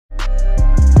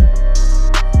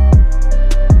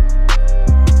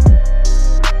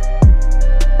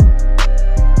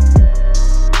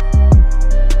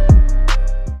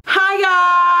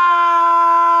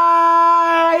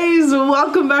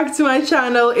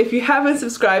channel. If you haven't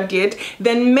subscribed yet,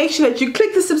 then make sure that you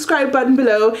click the subscribe button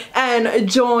below and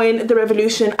join the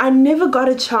revolution. I never got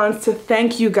a chance to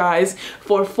thank you guys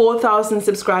for 4,000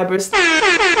 subscribers.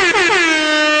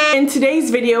 In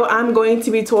today's video, I'm going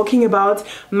to be talking about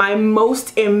my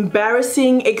most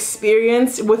embarrassing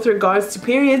experience with regards to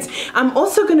periods. I'm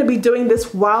also going to be doing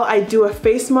this while I do a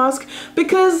face mask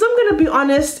because I'm going to be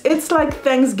honest, it's like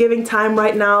Thanksgiving time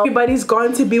right now. Everybody's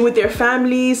gone to be with their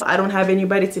families. I don't have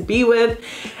anybody to be with.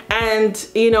 And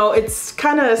you know, it's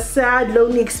kind of a sad,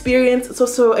 lonely experience. It's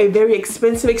also a very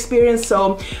expensive experience,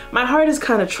 so my heart is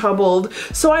kind of troubled.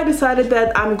 So I decided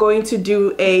that I'm going to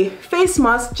do a face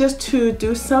mask just to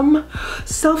do some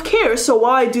self-care. So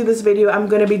while I do this video, I'm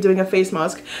going to be doing a face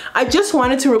mask. I just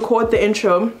wanted to record the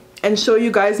intro and show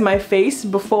you guys my face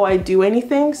before I do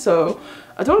anything, so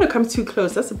I don't want to come too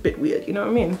close. That's a bit weird, you know what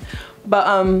I mean?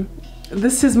 But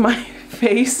this is my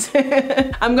face.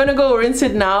 I'm gonna go rinse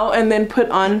it now and then put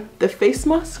on the face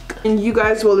mask, and you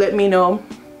guys will let me know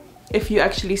if you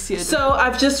actually see it. So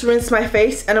I've just rinsed my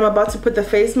face and I'm about to put the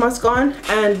face mask on,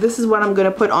 and this is what I'm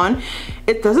gonna put on.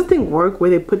 It doesn't think work where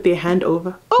they put their hand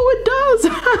over. Oh, it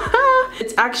does.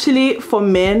 It's actually for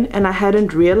men and I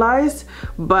hadn't realized,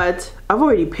 but I've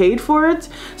already paid for it,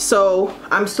 so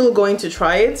I'm still going to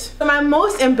try it. So my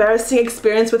most embarrassing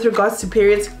experience with regards to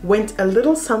periods went a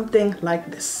little something like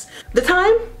this. The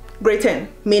time, grade 10,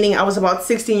 meaning I was about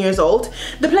 16 years old.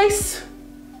 The place,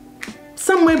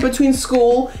 somewhere between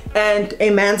school and a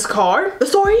man's car. The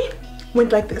story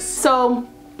went like this. So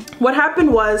what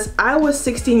happened was, I was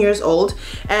 16 years old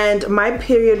and my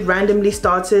period randomly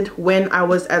started when I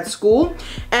was at school,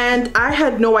 and I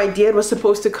had no idea it was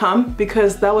supposed to come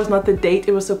because that was not the date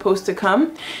it was supposed to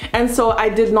come. And so I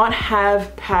did not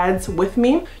have pads with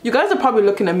me. You guys are probably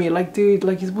looking at me like, dude,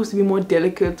 like you're supposed to be more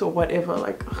delicate or whatever.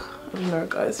 Like, ugh, I don't know,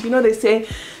 guys. You know, they say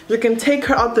you can take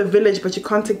her out the village, but you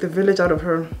can't take the village out of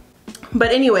her.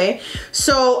 But anyway,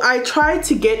 so I tried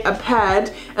to get a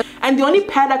pad, and the only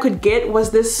pad I could get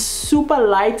was this super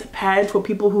light pad for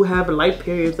people who have light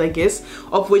periods, I guess,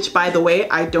 of which, by the way,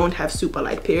 I don't have super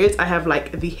light periods. I have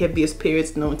like the heaviest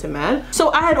periods known to man.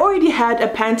 So I had already had a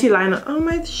panty liner. Oh,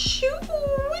 my shoe, it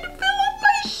fell off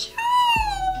my shoe.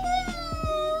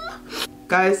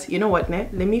 Guys, you know what,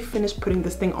 let me finish putting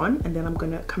this thing on and then I'm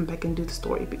gonna come back and do the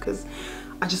story because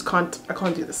I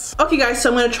can't do this. Okay guys,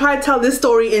 so I'm gonna try to tell this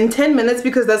story in 10 minutes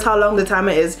because that's how long the timer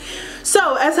is.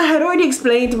 So as I had already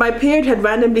explained, my period had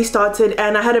randomly started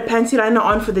and I had a panty liner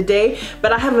on for the day,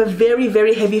 but I have a very,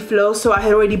 very heavy flow, so I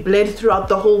had already bled throughout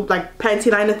the whole like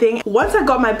panty liner thing. Once I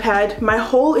got my pad, my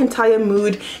whole entire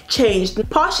mood changed.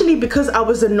 Partially because I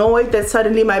was annoyed that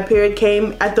suddenly my period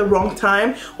came at the wrong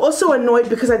time. Also annoyed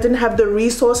because I didn't have the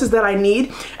resources that I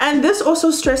need. And this also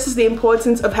stresses the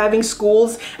importance of having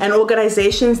schools and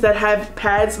organizations that have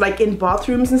pads like in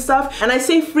bathrooms and stuff. And I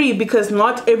say free because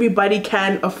not everybody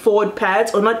can afford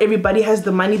pads, or not everybody has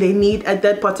the money they need at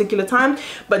that particular time,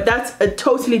 but that's a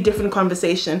totally different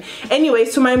conversation. Anyway,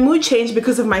 so my mood changed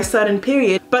because of my sudden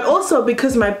period, but also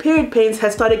because my period pains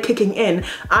had started kicking in.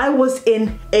 I was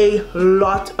in a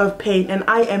lot of pain and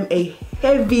I am a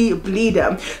heavy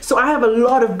bleeder, so I have a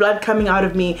lot of blood coming out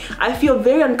of me. I feel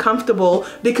very uncomfortable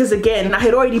because, again, I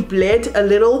had already bled a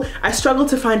little. I struggled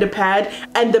to find a pad,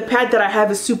 and the pad that I have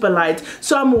is super light,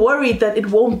 so I'm worried that it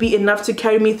won't be enough to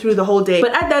carry me through the whole day.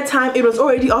 But at that time it was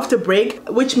already after break,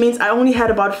 which means I only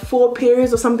had about 4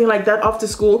 periods or something like that after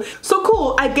school. So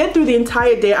cool, I get through the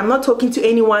entire day. I'm not talking to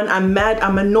anyone. I'm mad,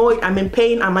 I'm annoyed, I'm in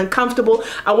pain, I'm uncomfortable.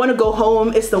 I want to go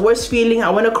home. It's the worst feeling.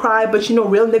 I want to cry, but you know,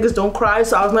 real niggas don't cry,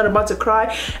 so I was not about to cry.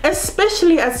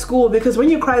 Especially at school, because when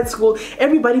you cry at school,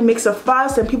 everybody makes a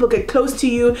fuss and people get close to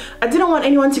you. I didn't want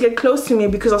anyone to get close to me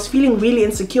because I was feeling really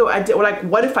insecure. Like,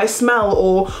 what if I smell,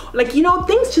 or like, you know,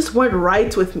 things just weren't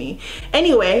right with me.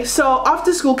 Anyway, so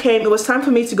after school came, it was time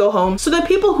for me to go home. So the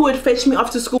people who would fetch me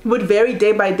after school would vary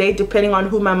day by day depending on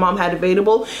who my mom had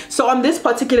available. So on this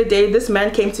particular day, this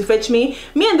man came to fetch me.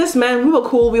 Me and this man, we were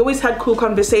cool. We always had cool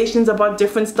conversations about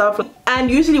different stuff,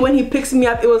 and usually when he picks me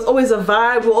up, it was always a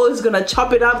vibe. We're always gonna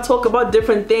chop it up, talk about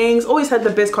different things, always had the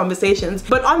best conversations.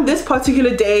 But on this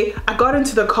particular day, I got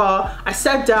into the car, I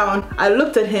sat down, I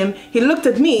looked at him, he looked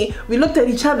at me, we looked at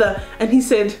each other, and he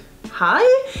said, hi?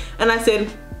 And I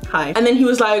said, hi. And then he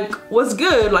was like, what's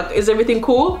good? Like, is everything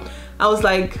cool? I was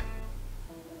like,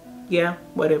 yeah,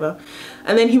 whatever.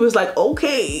 And then he was like,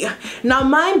 okay. Now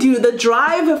mind you, the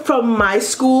drive from my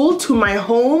school to my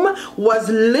home was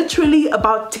literally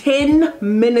about 10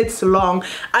 minutes long.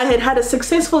 I had had a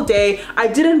successful day. I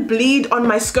didn't bleed on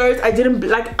my skirt.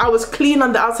 I was clean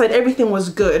on the outside. Everything was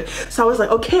good. So I was like,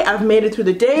 okay, I've made it through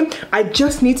the day. I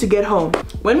just need to get home.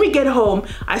 When we get home,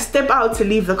 I step out to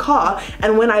leave the car,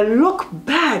 and when I look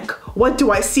back, what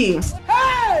do I see?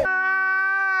 Hey!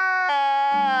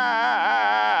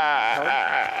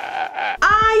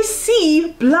 I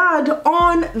see blood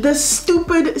on the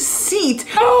stupid seat.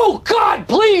 Oh God,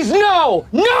 please, no,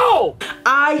 no!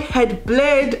 I had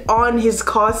bled on his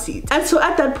car seat. And so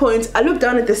at that point, I look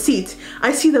down at the seat.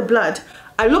 I see the blood.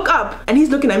 I look up and he's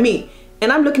looking at me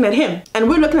and I'm looking at him and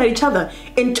we're looking at each other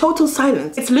in total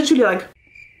silence. It's literally like,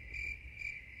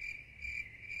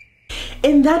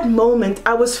 in that moment,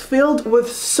 I was filled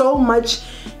with so much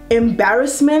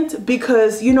embarrassment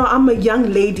because, you know, I'm a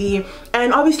young lady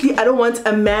and obviously I don't want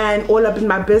a man all up in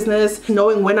my business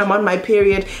knowing when I'm on my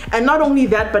period. And not only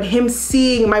that, but him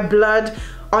seeing my blood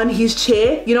on his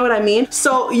chair, you know what I mean?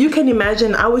 So you can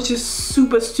imagine I was just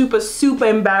super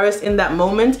embarrassed in that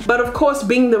moment. But of course,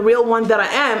 being the real one that I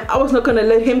am, I was not gonna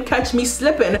let him catch me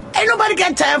slipping. Ain't nobody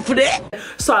got time for that.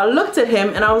 So I looked at him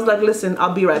and I was like, listen,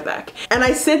 I'll be right back. And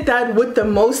I said that with the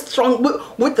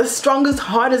with the strongest,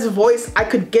 hardest voice I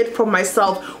could get from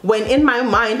myself, when in my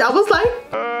mind I was like,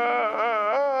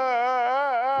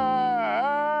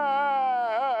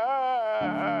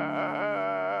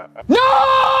 no!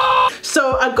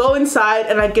 So I go inside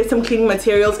and I get some cleaning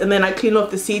materials and then I clean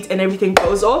off the seats and everything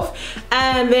goes off.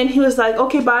 And then he was like,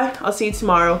 okay, bye, I'll see you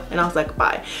tomorrow. And I was like,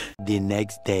 bye. The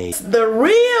next day. The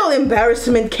real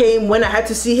embarrassment came when I had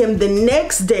to see him the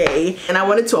next day and I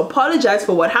wanted to apologize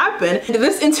for what happened.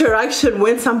 This interaction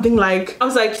went something like, I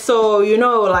was like, so, you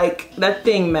know, like that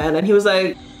thing, man. And he was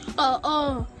like,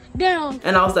 down.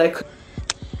 And I was like,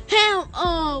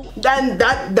 hell, and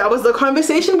that was the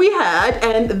conversation we had,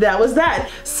 and that was that.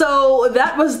 So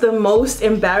that was the most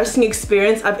embarrassing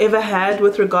experience I've ever had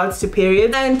with regards to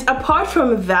periods. And apart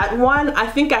from that one, I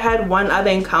think I had one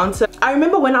other encounter. I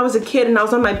remember when I was a kid and I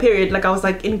was on my period, like I was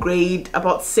like in grade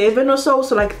about 7 or so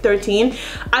like 13.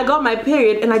 I got my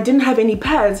period and I didn't have any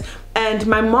pads. And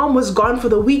my mom was gone for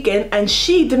the weekend and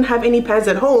she didn't have any pads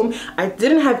at home. I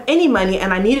didn't have any money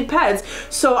and I needed pads.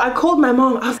 So I called my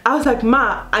mom. I was like,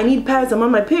 Ma, I need pads, I'm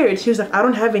on my period. She was like, I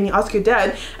don't have any, ask your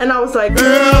dad. And I was like,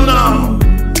 hell no,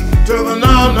 to the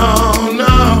no, no,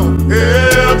 no,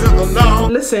 hell to the no.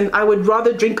 Listen, I would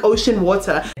rather drink ocean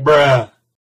water. Bruh.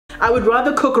 I would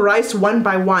rather cook rice one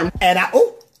by one. And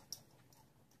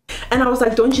I was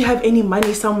like, don't you have any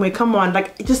money somewhere? Come on,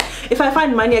 like, just, if I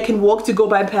find money, I can walk to go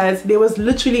buy pads. There was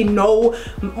literally no,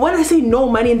 when I say no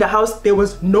money in the house, there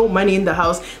was no money in the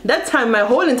house. That time, my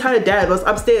whole entire dad was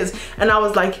upstairs. And I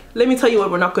was like, let me tell you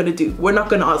what we're not gonna do. We're not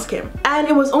gonna ask him. And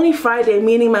it was only Friday,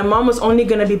 meaning my mom was only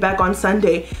gonna be back on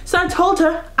Sunday. So I told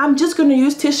her, I'm just gonna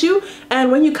use tissue.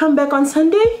 And when you come back on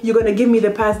Sunday, you're gonna give me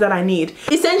the pads that I need.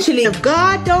 Essentially, if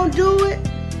God don't do it,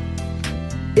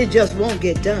 it just won't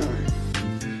get done.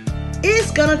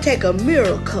 It's gonna take a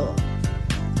miracle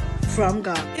from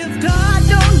God. If God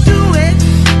don't do it,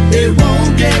 it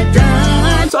won't get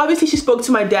done. So obviously she spoke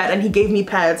to my dad and he gave me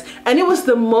pads. And it was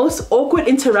the most awkward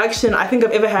interaction I think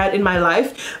I've ever had in my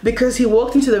life, because he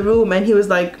walked into the room and he was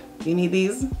like, you need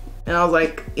these? And I was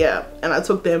like, yeah. And I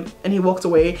took them and he walked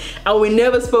away. And we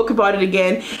never spoke about it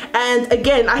again. And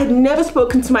again, I had never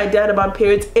spoken to my dad about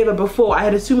periods ever before. I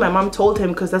had assumed my mom told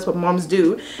him because that's what moms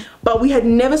do. But we had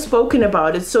never spoken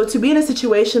about it. So to be in a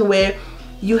situation where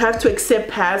you have to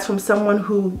accept pads from someone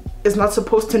who is not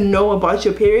supposed to know about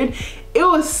your period, it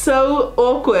was so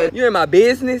awkward. You're in my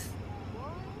business?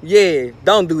 Yeah,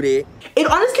 don't do that. It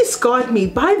honestly scarred me.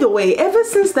 By the way, ever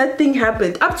since that thing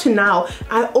happened, up to now,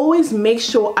 I always make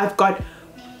sure I've got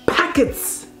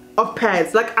packets of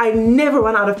pads. Like, I never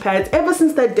run out of pads. Ever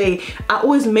since that day, I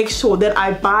always make sure that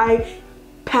I buy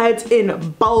pads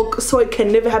in bulk so it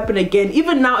can never happen again.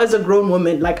 Even now as a grown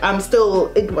woman, like, I'm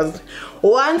still, it was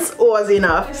once was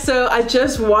enough. So I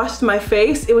just washed my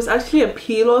face. It was actually a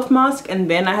peel off mask and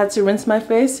then I had to rinse my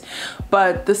face.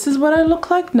 But this is what I look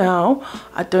like now.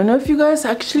 I don't know if you guys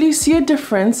actually see a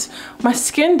difference. My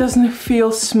skin doesn't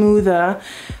feel smoother.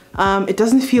 It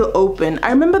doesn't feel open. I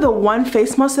remember the one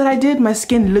face mask that I did, my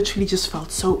skin literally just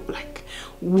felt so like,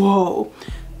 whoa.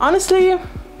 Honestly,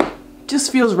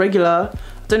 just feels regular.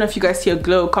 don't know if you guys see a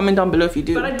glow. Comment down below if you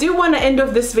do. But I do want to end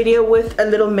off this video with a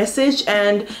little message,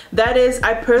 and that is,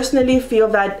 I personally feel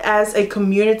that as a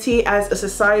community, as a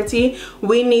society,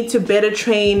 we need to better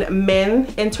train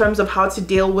men in terms of how to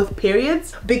deal with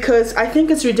periods, because I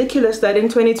think it's ridiculous that in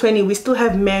 2020 we still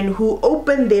have men who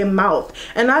open their mouth,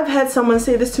 and I've had someone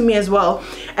say this to me as well,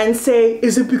 and say,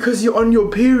 is it because you're on your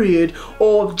period,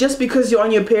 or just because you're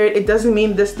on your period it doesn't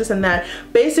mean this and that,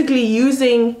 basically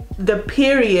using the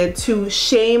period to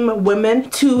shame women,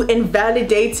 to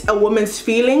invalidate a woman's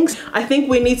feelings. I think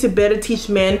we need to better teach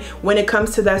men when it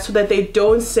comes to that, so that they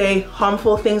don't say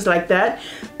harmful things like that,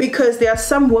 because there are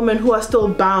some women who are still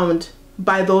bound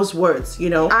by those words,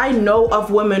 you know. I know of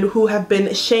women who have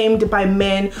been shamed by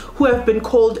men, who have been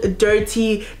called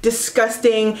dirty,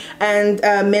 disgusting, and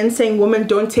men saying women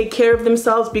don't take care of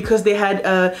themselves because they had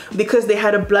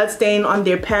a blood stain on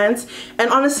their pants. And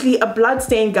honestly, a blood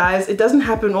stain, guys, it doesn't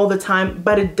happen all the time,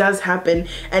 but it does happen.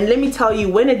 And let me tell you,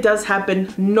 when it does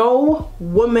happen, no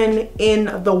woman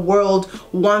in the world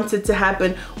wants it to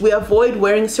happen. We avoid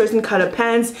wearing certain color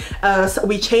pants.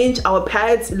 We change our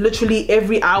pads literally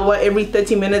every hour, every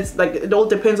 30 minutes, like it all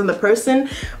depends on the person,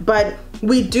 but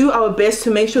we do our best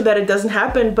to make sure that it doesn't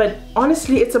happen. But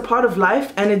honestly, it's a part of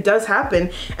life and it does happen,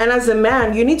 and as a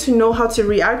man you need to know how to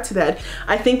react to that.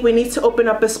 I think we need to open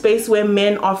up a space where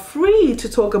men are free to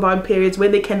talk about periods, where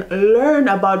they can learn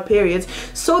about periods,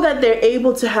 so that they're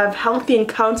able to have healthy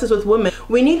encounters with women.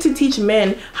 We need to teach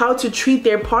men how to treat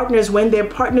their partners when their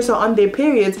partners are on their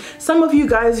periods. Some of you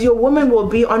guys, your woman will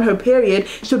be on her period,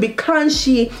 she'll be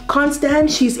crunchy, can't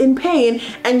stand, she's in pain,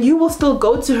 and you will still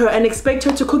go to her and expect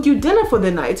her to cook you dinner for the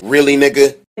night. Really,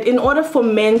 nigga? In order for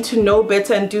men to know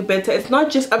better and do better, it's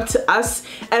not just up to us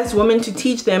as women to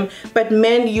teach them, but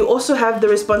men, you also have the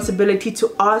responsibility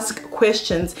to ask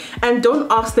questions. And don't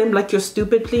ask them like you're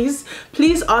stupid, please.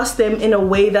 Please ask them in a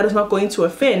way that is not going to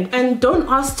offend. And don't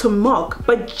ask to mock,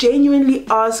 but genuinely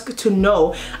ask to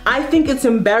know. I think it's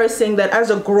embarrassing that as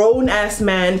a grown-ass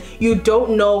man, you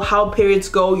don't know how periods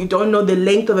go, you don't know the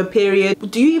length of a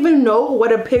period. Do you even know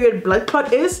what a period blood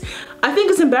clot is? I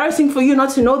think it's embarrassing for you not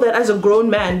to know that as a grown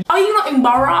man. Are you not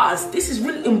embarrassed? This is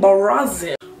really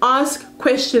embarrassing. Ask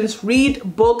questions, read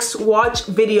books, watch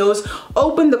videos,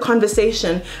 open the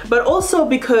conversation. But also,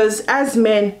 because as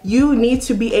men, you need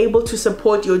to be able to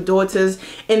support your daughters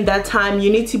in that time.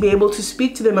 You need to be able to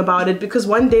speak to them about it, because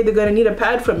one day they're gonna need a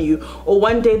pad from you, or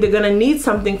one day they're gonna need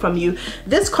something from you.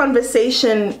 This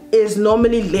conversation is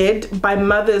normally led by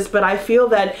mothers, but I feel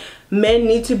that men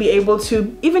need to be able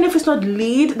to, even if it's not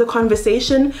lead the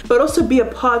conversation, but also be a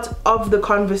part of the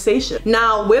conversation.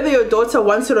 Now, whether your daughter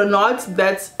wants it or not,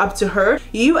 that's up to her.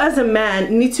 You as a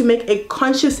man need to make a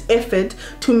conscious effort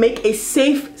to make a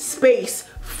safe space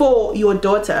for your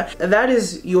daughter. That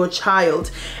is your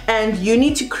child, and you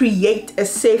need to create a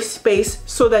safe space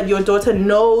so that your daughter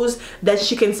knows that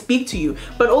she can speak to you.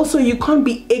 But also, you can't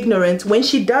be ignorant when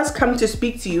she does come to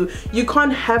speak to you. You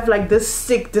can't have like this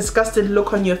sick, disgusted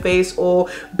look on your face, or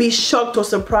be shocked or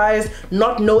surprised,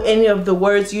 not know any of the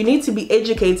words. You need to be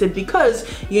educated, because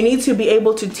you need to be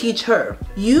able to teach her.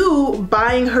 You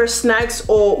buying her snacks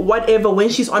or whatever when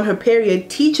she's on her period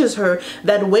teaches her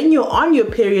that when you're on your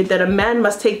period, that a man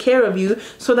must take care of you,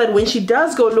 so that when she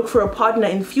does go look for a partner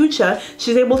in future,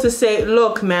 she's able to say,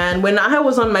 look man, when I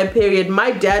was on my period,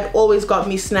 my dad always got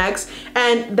me snacks.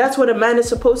 And that's what a man is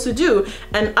supposed to do,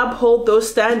 and uphold those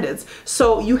standards.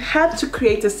 So you have to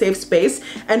create a safe space,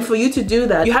 and for you to do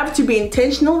that, you have to be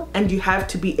intentional and you have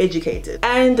to be educated.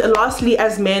 And lastly,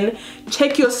 as men,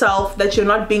 check yourself that you're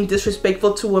not being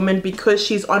disrespectful to women because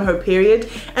she's on her period.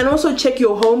 And also check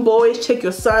your homeboys, check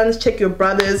your sons, check your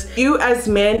brothers. You as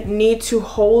men need to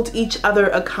hold each other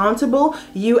accountable.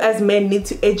 You as men need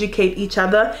to educate each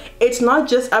other. It's not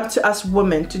just up to us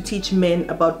women to teach men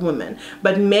about women,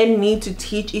 but men need to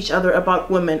teach each other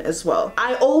about women as well.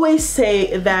 I always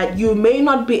say that you may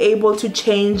not be able to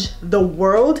change the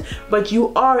world, but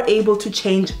you are able to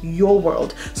change your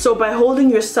world. So by holding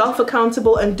yourself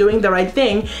accountable and doing the right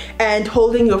thing, and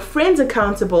holding your friends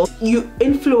accountable, you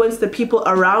influence the people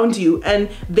around you, and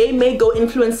they may go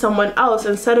influence someone else,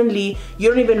 and suddenly you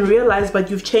don't even realize, but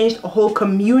you've changed a whole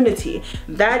community.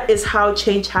 That is how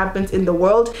change happens in the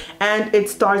world, and it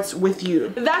starts with you.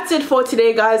 That's it for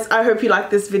today, guys. I hope you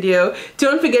liked this video.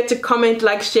 Don't forget to comment,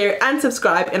 like, share, and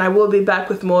subscribe, and I will be back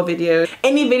with more videos.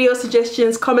 Any video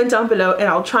suggestions, comment down below, and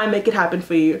I'll try and make it happen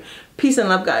for you. Peace and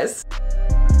love, guys.